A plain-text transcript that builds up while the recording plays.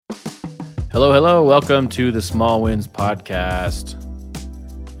Hello, hello. Welcome to the Small Wins Podcast.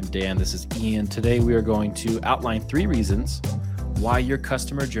 I'm Dan. This is Ian. Today we are going to outline 3 reasons why your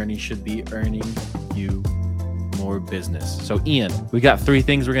customer journey should be earning you more business. So Ian, we got 3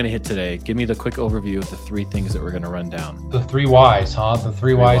 things we're going to hit today. Give me the quick overview of the 3 things that we're going to run down. The 3 whys, huh? The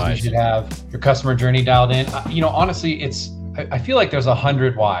three whys you should have your customer journey dialed in. Honestly, I feel like there's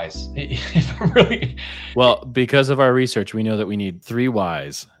 100 whys. If I'm really... Well, because of our research, we know that we need 3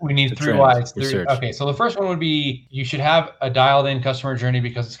 whys. We need 3 whys. Okay, so the first one would be you should have a dialed in customer journey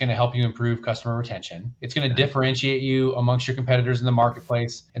because it's going to help you improve customer retention. It's going to differentiate you amongst your competitors in the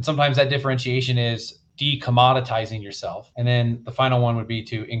marketplace. And sometimes that differentiation is decommoditizing yourself. And then the final one would be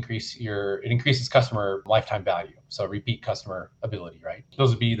to it increases customer lifetime value. So repeat customer ability, right?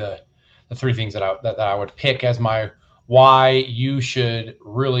 Those would be the 3 things that I would pick as my why you should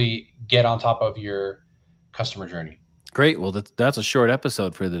really get on top of your customer journey. Great. Well, that's a short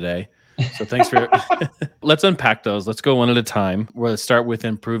episode for the day. So thanks for, let's unpack those. Let's go one at a time. We'll start with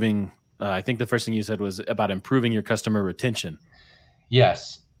improving. I think the first thing you said was about improving your customer retention.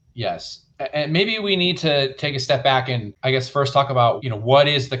 Yes. And maybe we need to take a step back and I guess first talk about, what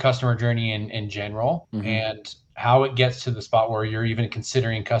is the customer journey in general and how it gets to the spot where you're even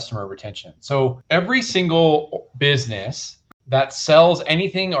considering customer retention. So every single business that sells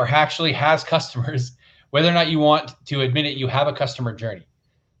anything or actually has customers, whether or not you want to admit it, you have a customer journey.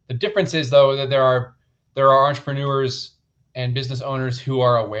 The difference is though that there are entrepreneurs and business owners who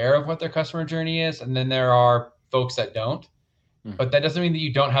are aware of what their customer journey is, and then there are folks that don't. But that doesn't mean that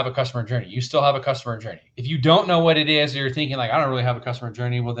you don't have a customer journey. You still have a customer journey. If you don't know what it is, or you're thinking like, I don't really have a customer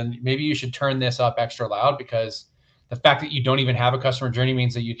journey, well, then maybe you should turn this up extra loud, because the fact that you don't even have a customer journey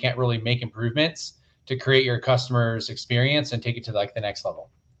means that you can't really make improvements to create your customer's experience and take it to like the next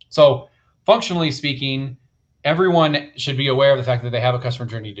level. So functionally speaking, everyone should be aware of the fact that they have a customer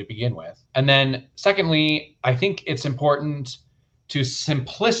journey to begin with. And then secondly, I think it's important to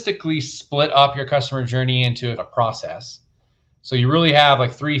simplistically split up your customer journey into a process. So you really have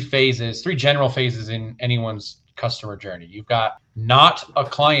like 3 general phases in anyone's customer journey. You've got not a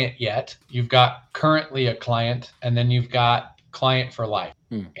client yet, you've got currently a client, and then you've got client for life.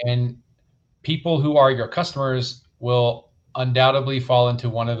 And people who are your customers will undoubtedly fall into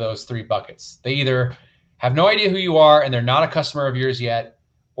one of those 3 buckets. They either have no idea who you are and they're not a customer of yours yet,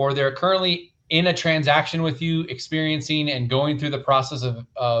 or they're currently in a transaction with you, experiencing and going through the process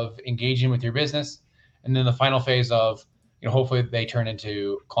of engaging with your business. And then the final phase of, hopefully they turn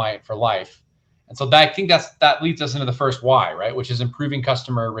into client for life. And so I think that leads us into the first why, right? Which is improving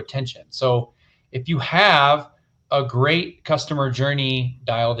customer retention. So if you have a great customer journey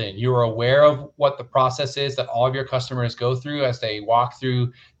dialed in, you're aware of what the process is that all of your customers go through as they walk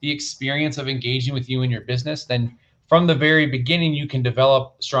through the experience of engaging with you in your business, then from the very beginning, you can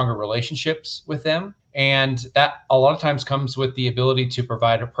develop stronger relationships with them. And that a lot of times comes with the ability to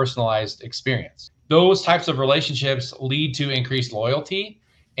provide a personalized experience. Those types of relationships lead to increased loyalty,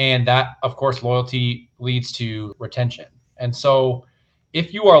 and that, of course, loyalty leads to retention. And so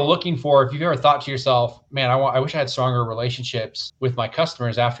if you've ever thought to yourself, man, I wish I had stronger relationships with my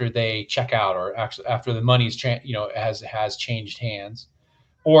customers after they check out, or actually after the money's has changed hands,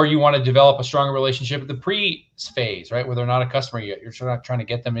 or you want to develop a stronger relationship at the pre-phase, right, where they're not a customer yet, you're trying to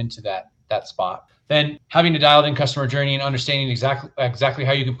get them into that spot, then having a dialed in customer journey and understanding exactly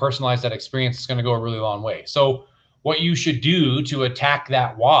how you can personalize that experience is going to go a really long way. So what you should do to attack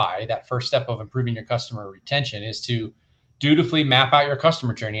that why, that first step of improving your customer retention, is to dutifully map out your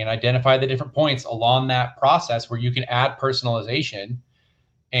customer journey and identify the different points along that process where you can add personalization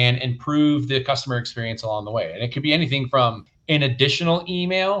and improve the customer experience along the way. And it could be anything from an additional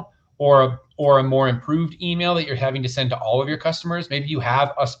email or a more improved email that you're having to send to all of your customers. Maybe you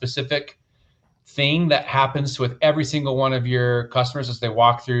have a specific thing that happens with every single one of your customers as they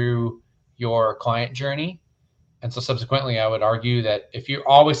walk through your client journey. And so subsequently, I would argue that if you're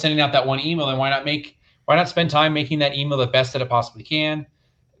always sending out that one email, then why not spend time making that email the best that it possibly can,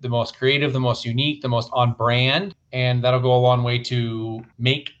 the most creative, the most unique, the most on brand, and that'll go a long way to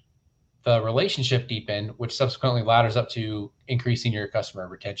make the relationship deepen, which subsequently ladders up to increasing your customer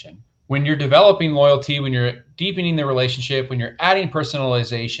retention. When you're developing loyalty, when you're deepening the relationship, when you're adding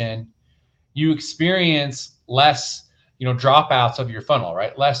personalization, you experience less, dropouts of your funnel,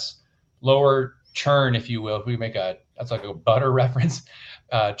 right? Lower churn, if you will. If we make that's like a butter reference,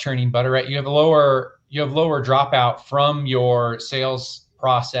 churning butter, right? You have lower dropout from your sales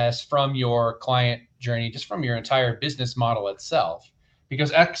process, from your client journey, just from your entire business model itself,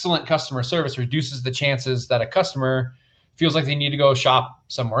 because excellent customer service reduces the chances that a customer feels like they need to go shop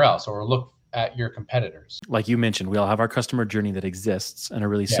somewhere else or look at your competitors. Like you mentioned, we all have our customer journey that exists, and a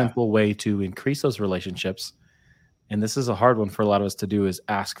really simple way to increase those relationships, and this is a hard one for a lot of us to do, is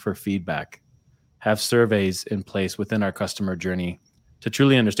ask for feedback. Have surveys in place within our customer journey to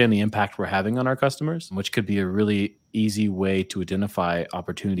truly understand the impact we're having on our customers, which could be a really easy way to identify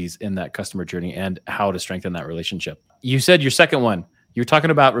opportunities in that customer journey and how to strengthen that relationship. You said your second one, you're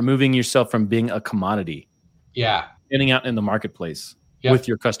talking about removing yourself from being a commodity. Yeah. Getting out in the marketplace with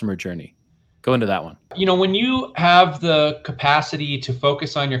your customer journey. Go into that one. When you have the capacity to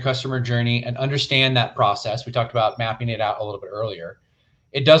focus on your customer journey and understand that process, we talked about mapping it out a little bit earlier,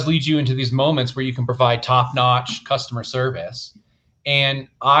 it does lead you into these moments where you can provide top-notch customer service. And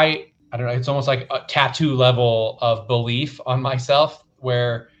I don't know, it's almost like a tattoo level of belief on myself,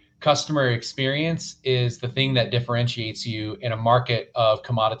 where customer experience is the thing that differentiates you in a market of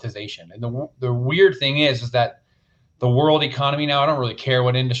commoditization. And the weird thing is that the world economy now, I don't really care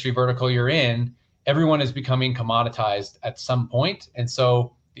what industry vertical you're in, everyone is becoming commoditized at some point. And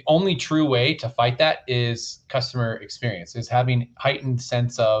so the only true way to fight that is customer experience, is having heightened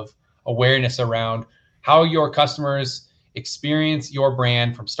sense of awareness around how your customers experience your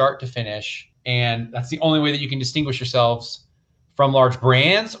brand from start to finish. And that's the only way that you can distinguish yourselves from large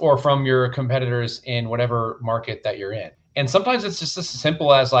brands or from your competitors in whatever market that you're in. And sometimes it's just as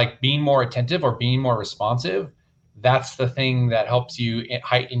simple as like being more attentive or being more responsive. That's the thing that helps you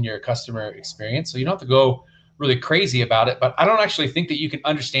heighten your customer experience. So you don't have to go really crazy about it, but I don't actually think that you can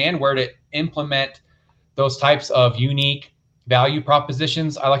understand where to implement those types of unique value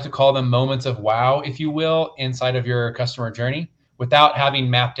propositions. I like to call them moments of wow, if you will, inside of your customer journey without having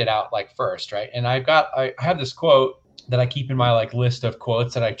mapped it out like first, right? And I have this quote that I keep in my list of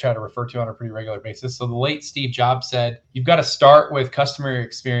quotes that I try to refer to on a pretty regular basis. So the late Steve Jobs said, you've got to start with customer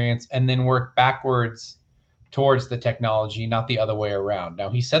experience and then work backwards towards the technology, not the other way around. Now,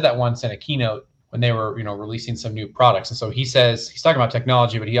 he said that once in a keynote when they were, releasing some new products. And so he says, he's talking about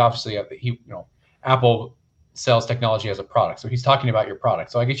technology, but he obviously, Apple sells technology as a product. So he's talking about your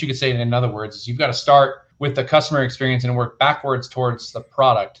product. So I guess you could say it in other words, is you've got to start with the customer experience and work backwards towards the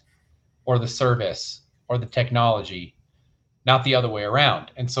product or the service or the technology, not the other way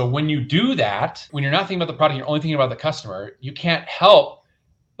around. And so when you do that, when you're not thinking about the product, you're only thinking about the customer, you can't help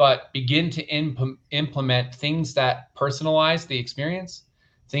but begin to implement things that personalize the experience,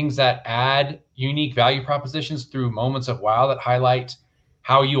 things that add unique value propositions through moments of wow that highlight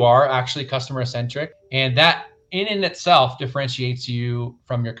how you are actually customer centric. And that in itself differentiates you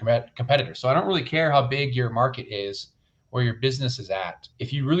from your competitors. So I don't really care how big your market is or your business is at.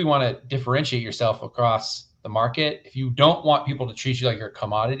 If you really want to differentiate yourself across the market, if you don't want people to treat you like you're a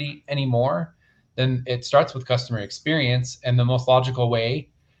commodity anymore, then it starts with customer experience. And the most logical way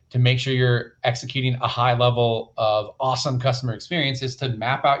to make sure you're executing a high level of awesome customer experience is to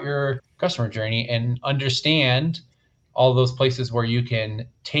map out your customer journey and understand all those places where you can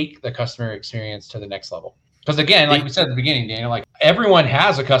take the customer experience to the next level. Because again, like we said at the beginning, Daniel, everyone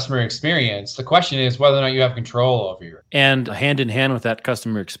has a customer experience. The question is whether or not you have control over your. And hand in hand with that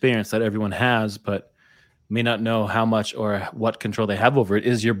customer experience that everyone has, but may not know how much or what control they have over it,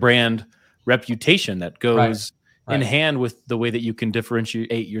 is your brand reputation that goes in hand with the way that you can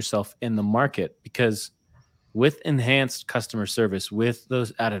differentiate yourself in the market. Because with enhanced customer service, with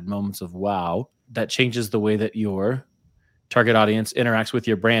those added moments of wow, that changes the way that your target audience interacts with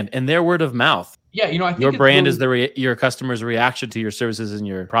your brand and their word of mouth. Yeah, I think your brand is your customer's reaction to your services and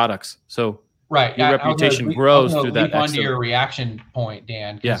your products. So your reputation grows through that. Onto your reaction point,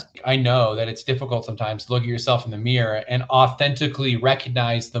 Dan. Yeah, I know that it's difficult sometimes to look at yourself in the mirror and authentically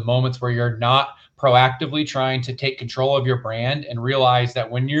recognize the moments where you're not proactively trying to take control of your brand and realize that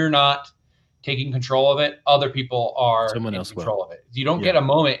when you're not taking control of it, other people are in control of it. You don't get a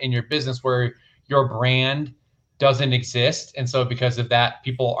moment in your business where your brand doesn't exist. And so because of that,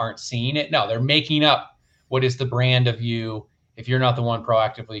 people aren't seeing it. No, they're making up what is the brand of you if you're not the one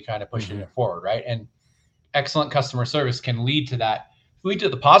proactively kind of pushing it forward, right? And excellent customer service can lead to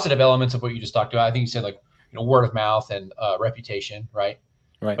the positive elements of what you just talked about. I think you said word of mouth and reputation, right?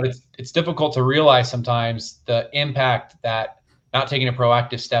 Right. But it's difficult to realize sometimes the impact that not taking a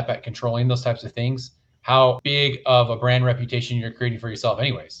proactive step at controlling those types of things, how big of a brand reputation you're creating for yourself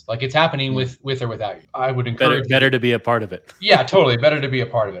anyways. It's happening with or without you. I would encourage better to be a part of it. Yeah, totally. Better to be a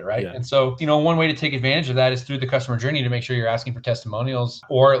part of it, right? Yeah. And so, one way to take advantage of that is through the customer journey to make sure you're asking for testimonials,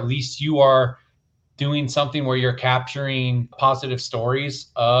 or at least you are doing something where you're capturing positive stories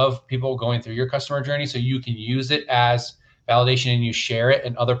of people going through your customer journey so you can use it as validation and you share it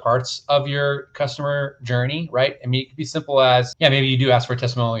in other parts of your customer journey, right? I mean, it could be simple as, maybe you do ask for a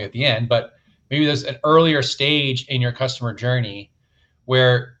testimonial at the end, but maybe there's an earlier stage in your customer journey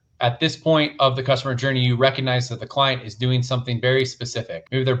where at this point of the customer journey, you recognize that the client is doing something very specific.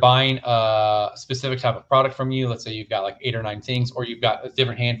 Maybe they're buying a specific type of product from you. Let's say you've got like 8 or 9 things, or you've got a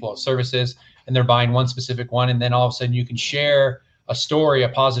different handful of services and they're buying one specific one. And then all of a sudden you can share a story, a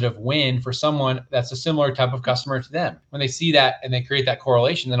positive win for someone that's a similar type of customer to them. When they see that and they create that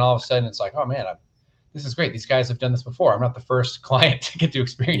correlation, then all of a sudden it's like, oh man, this is great. These guys have done this before. I'm not the first client to get to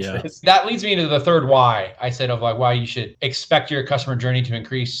experience this. That leads me into the third why I said of like why you should expect your customer journey to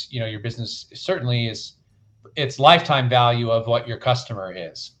increase, your business certainly is its lifetime value of what your customer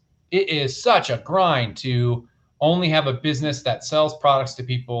is. It is such a grind to only have a business that sells products to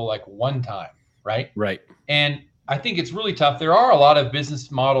people like one time, right? Right. And I think it's really tough. There are a lot of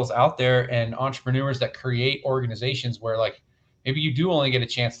business models out there and entrepreneurs that create organizations where like maybe you do only get a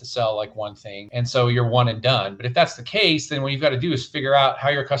chance to sell like one thing. And so you're one and done. But if that's the case, then what you've got to do is figure out how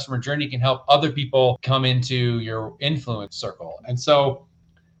your customer journey can help other people come into your influence circle. And so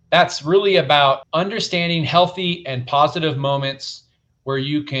that's really about understanding healthy and positive moments where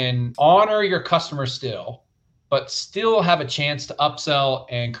you can honor your customer still, but still have a chance to upsell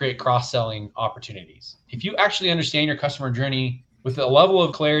and create cross-selling opportunities. If you actually understand your customer journey with a level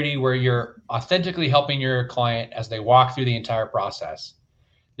of clarity where you're authentically helping your client as they walk through the entire process,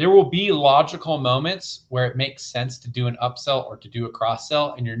 there will be logical moments where it makes sense to do an upsell or to do a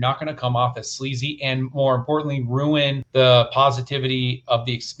cross-sell, and you're not going to come off as sleazy and, more importantly, ruin the positivity of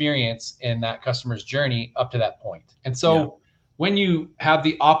the experience in that customer's journey up to that point. And so when you have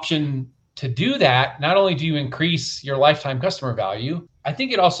the option to do that, not only do you increase your lifetime customer value, I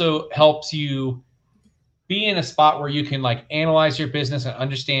think it also helps you be in a spot where you can like analyze your business and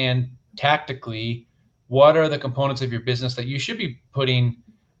understand tactically what are the components of your business that you should be putting,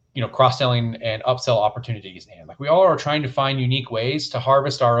 cross-selling and upsell opportunities in. Like we all are trying to find unique ways to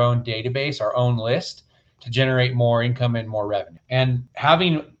harvest our own database, our own list to generate more income and more revenue. And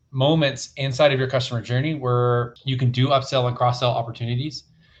having moments inside of your customer journey where you can do upsell and cross-sell opportunities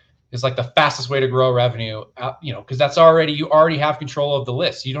is like the fastest way to grow revenue, because you already have control of the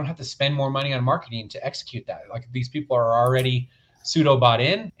list. You don't have to spend more money on marketing to execute that. Like these people are already pseudo bought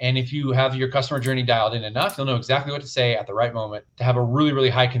in. And if you have your customer journey dialed in enough, you'll know exactly what to say at the right moment to have a really, really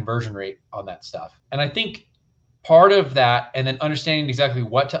high conversion rate on that stuff. And I think part of that, and then understanding exactly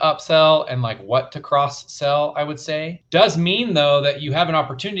what to upsell and like what to cross sell, I would say, does mean though that you have an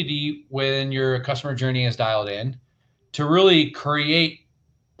opportunity when your customer journey is dialed in to really create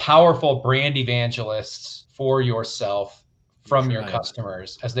powerful brand evangelists for yourself from your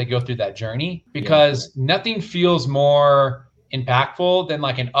customers as they go through that journey, because nothing feels more impactful than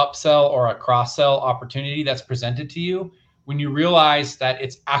like an upsell or a cross-sell opportunity that's presented to you when you realize that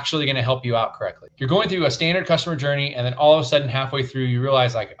it's actually going to help you out correctly. You're going through a standard customer journey, and then all of a sudden halfway through you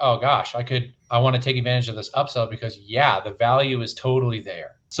realize like, oh gosh, I want to take advantage of this upsell because the value is totally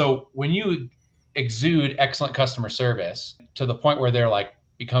there. So when you exude excellent customer service to the point where they're like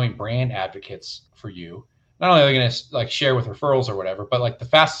becoming brand advocates for you, not only are they going to like share with referrals or whatever, but like the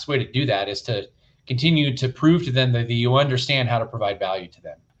fastest way to do that is to continue to prove to them that you understand how to provide value to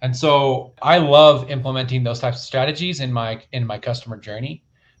them. And so I love implementing those types of strategies in my customer journey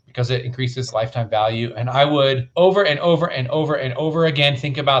because it increases lifetime value. And I would over and over and over and over again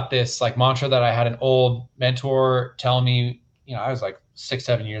think about this like mantra that I had an old mentor tell me, I was like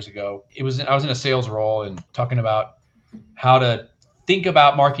 6-7 years ago. I was in a sales role and talking about how to think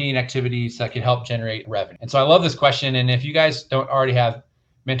about marketing activities that could help generate revenue. And so I love this question. And if you guys don't already have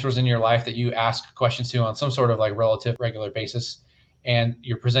mentors in your life that you ask questions to on some sort of like relative regular basis, and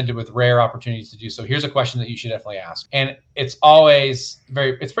you're presented with rare opportunities to do so, here's a question that you should definitely ask. And it's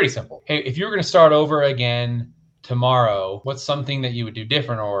it's pretty simple. Hey, if you were going to start over again tomorrow, what's something that you would do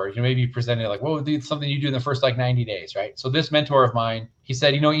different? Or maybe you presented like, what would be something you do in the first like 90 days, right? So this mentor of mine, he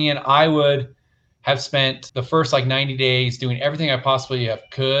said, Ian, I would have spent the first like 90 days doing everything I possibly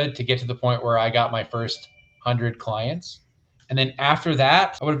could to get to the point where I got my first 100 clients. And then after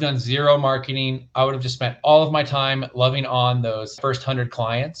that, I would have done zero marketing. I would have just spent all of my time loving on those first 100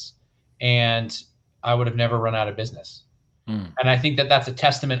 clients, and I would have never run out of business. And I think that that's a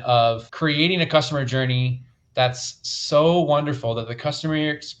testament of creating a customer journey that's so wonderful that the customer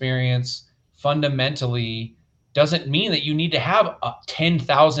experience fundamentally doesn't mean that you need to have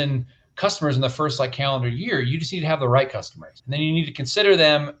 10,000 customers in the first like calendar year. You just need to have the right customers. And then you need to consider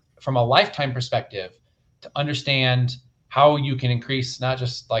them from a lifetime perspective to understand how you can increase not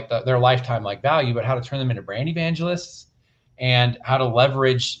just like their lifetime like value, but how to turn them into brand evangelists and how to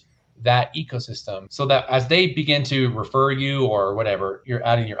leverage that ecosystem so that as they begin to refer you or whatever, you're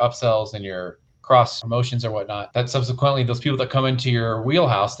adding your upsells and your cross promotions or whatnot, that subsequently those people that come into your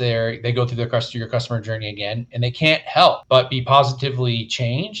wheelhouse, they go through your customer journey again, and they can't help but be positively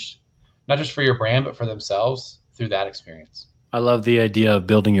changed, not just for your brand, but for themselves through that experience. I love the idea of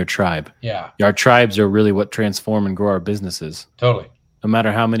building your tribe. Yeah. Our tribes are really what transform and grow our businesses. Totally. No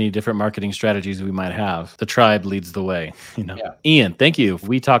matter how many different marketing strategies we might have, the tribe leads the way. Yeah. Ian, thank you.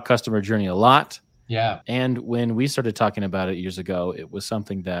 We talk customer journey a lot. Yeah. And when we started talking about it years ago, it was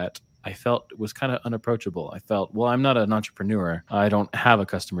something that I felt was kind of unapproachable. I felt, well, I'm not an entrepreneur. I don't have a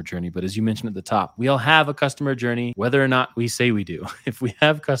customer journey. But as you mentioned at the top, we all have a customer journey, whether or not we say we do. If we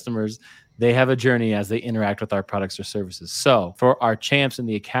have customers, they have a journey as they interact with our products or services. So for our champs in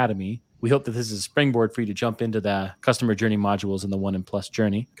the academy, we hope that this is a springboard for you to jump into the customer journey modules in the 1+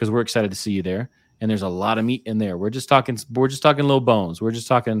 journey, because we're excited to see you there. And there's a lot of meat in there. We're just talking little bones. We're just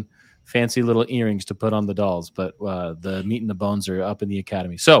talking fancy little earrings to put on the dolls, but the meat and the bones are up in the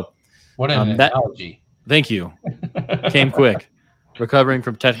academy. So what an analogy. Thank you. Came quick. Recovering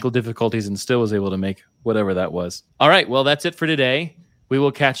from technical difficulties and still was able to make whatever that was. All right. Well, that's it for today. We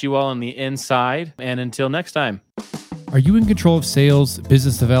will catch you all on the inside. And until next time. Are you in control of sales,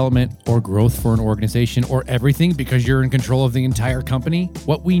 business development, or growth for an organization, or everything because you're in control of the entire company?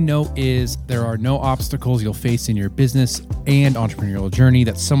 What we know is there are no obstacles you'll face in your business and entrepreneurial journey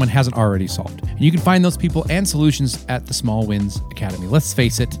that someone hasn't already solved. And you can find those people and solutions at the Small Wins Academy. Let's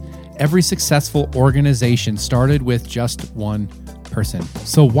face it, every successful organization started with just one person.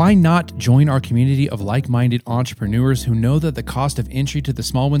 So why not join our community of like-minded entrepreneurs who know that the cost of entry to the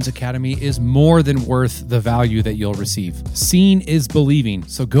Small Wins Academy is more than worth the value that you'll receive? Seeing is believing.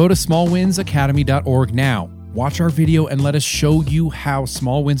 So go to smallwinsacademy.org now. Watch our video and let us show you how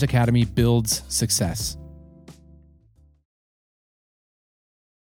Small Wins Academy builds success.